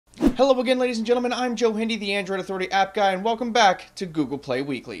Hello again, ladies and gentlemen, I'm Joe Hindy, the Android Authority app guy, and welcome back to Google Play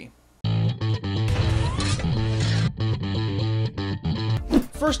Weekly.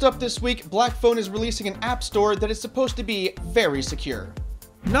 First up this week, Blackphone is releasing an app store that is supposed to be very secure.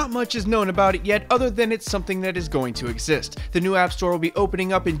 Not much is known about it yet, other than it's something that is going to exist. The new App Store will be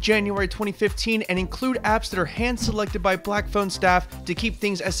opening up in January 2015 and include apps that are hand-selected by Blackphone staff to keep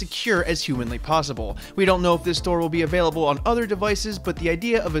things as secure as humanly possible. We don't know if this store will be available on other devices, but the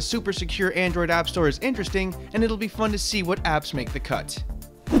idea of a super secure Android App Store is interesting, and it'll be fun to see what apps make the cut.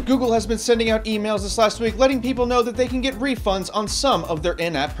 Google has been sending out emails this last week letting people know that they can get refunds on some of their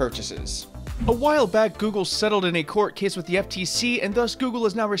in-app purchases. A while back, Google settled in a court case with the FTC, and thus Google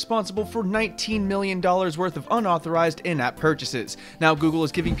is now responsible for $19 million worth of unauthorized in-app purchases. Now Google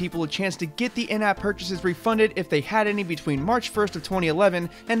is giving people a chance to get the in-app purchases refunded if they had any between March 1st of 2011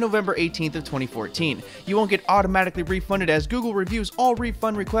 and November 18th of 2014. You won't get automatically refunded as Google reviews all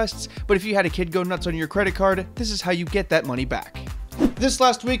refund requests, but if you had a kid go nuts on your credit card, this is how you get that money back. This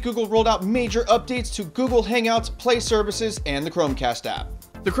last week, Google rolled out major updates to Google Hangouts, Play Services, and the Chromecast app.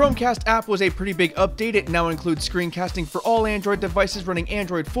 The Chromecast app was a pretty big update. It now includes screencasting for all Android devices running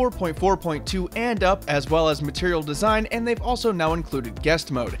Android 4.4.2 and up, as well as material design, and they've also now included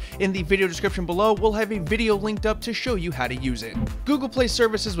guest mode. In the video description below, we'll have a video linked up to show you how to use it. Google Play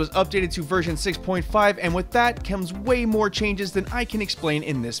Services was updated to version 6.5, and with that comes way more changes than I can explain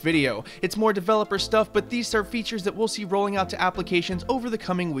in this video. It's more developer stuff, but these are features that we'll see rolling out to applications over the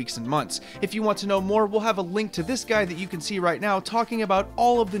coming weeks and months. If you want to know more, we'll have a link to this guy that you can see right now talking about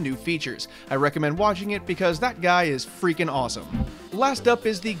all of the new features. I recommend watching it because that guy is freaking awesome. Last up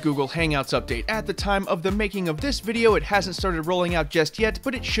is the Google Hangouts update. At the time of the making of this video, it hasn't started rolling out just yet,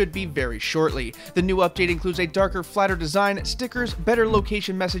 but it should be very shortly. The new update includes a darker, flatter design, stickers, better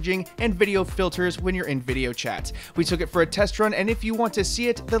location messaging, and video filters when you're in video chat. We took it for a test run, and if you want to see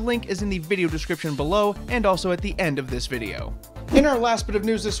it, the link is in the video description below and also at the end of this video. In our last bit of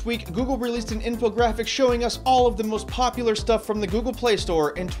news this week, Google released an infographic showing us all of the most popular stuff from the Google Play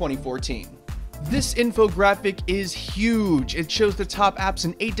Store in 2014. This infographic is huge. It shows the top apps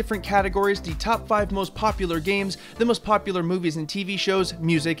in 8 different categories, the top 5 most popular games, the most popular movies and TV shows,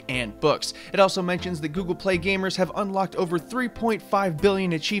 music, and books. It also mentions that Google Play gamers have unlocked over 3.5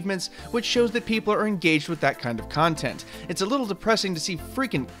 billion achievements, which shows that people are engaged with that kind of content. It's a little depressing to see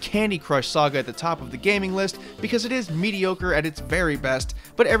freaking Candy Crush Saga at the top of the gaming list because it is mediocre at its very best,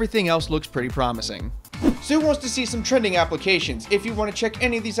 but everything else looks pretty promising. So who wants to see some trending applications? If you want to check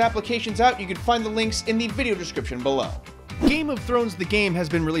any of these applications out, you can find the links in the video description below. Game of Thrones the Game has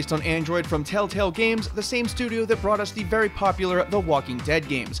been released on Android from Telltale Games, the same studio that brought us the very popular The Walking Dead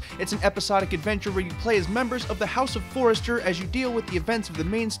games. It's an episodic adventure where you play as members of the House of Forrester as you deal with the events of the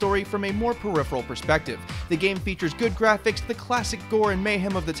main story from a more peripheral perspective. The game features good graphics, the classic gore and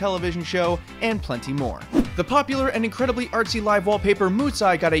mayhem of the television show, and plenty more. The popular and incredibly artsy live wallpaper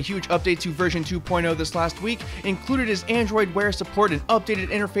Mutsai got a huge update to version 2.0 this last week. Included is Android Wear support, an updated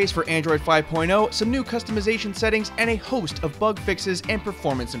interface for Android 5.0, some new customization settings, and a host of bug fixes and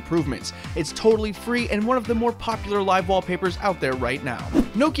performance improvements. It's totally free and one of the more popular live wallpapers out there right now.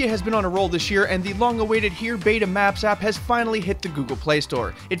 Nokia has been on a roll this year, and the long-awaited Here Beta Maps app has finally hit the Google Play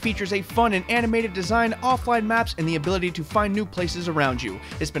Store. It features a fun and animated design, offline maps, and the ability to find new places around you.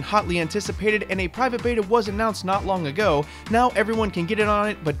 It's been hotly anticipated, and a private beta was announced not long ago. Now everyone can get in on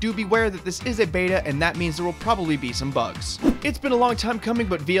it, but do beware that this is a beta, and that means there will probably be some bugs. It's been a long time coming,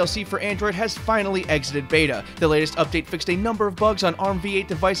 but VLC for Android has finally exited beta. The latest update fixed a number of bugs on ARM v8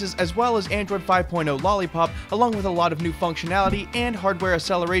 devices as well as Android 5.0 Lollipop, along with a lot of new functionality and hardware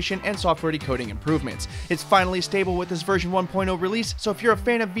acceleration and software decoding improvements. It's finally stable with this version 1.0 release, so if you're a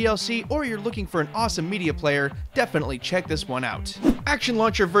fan of VLC or you're looking for an awesome media player, definitely check this one out. Action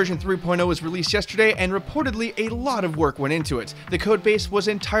Launcher version 3.0 was released yesterday, and reportedly a lot of work went into it. The codebase was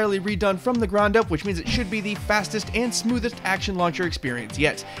entirely redone from the ground up, which means it should be the fastest and smoothest Action Launcher experience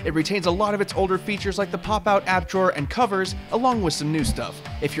yet. It retains a lot of its older features like the pop-out app drawer and covers, along with some new stuff.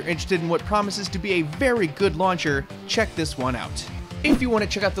 If you're interested in what promises to be a very good launcher, check this one out. If you want to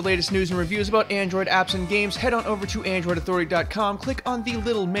check out the latest news and reviews about Android apps and games, head on over to AndroidAuthority.com, click on the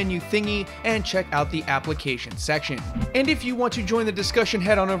little menu thingy, and check out the application section. And if you want to join the discussion,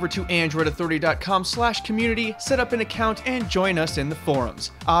 head on over to AndroidAuthority.com/community, set up an account, and join us in the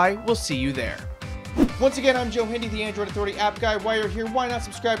forums. I will see you there. Once again, I'm Joe Hindy, the Android Authority app guy. While you're here, why not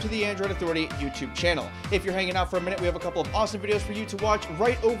subscribe to the Android Authority YouTube channel? If you're hanging out for a minute, we have a couple of awesome videos for you to watch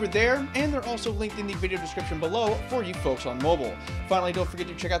right over there, and they're also linked in the video description below for you folks on mobile. Finally, don't forget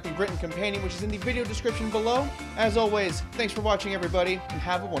to check out the written companion, which is in the video description below. As always, thanks for watching, everybody, and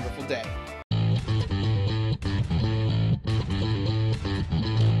have a wonderful day.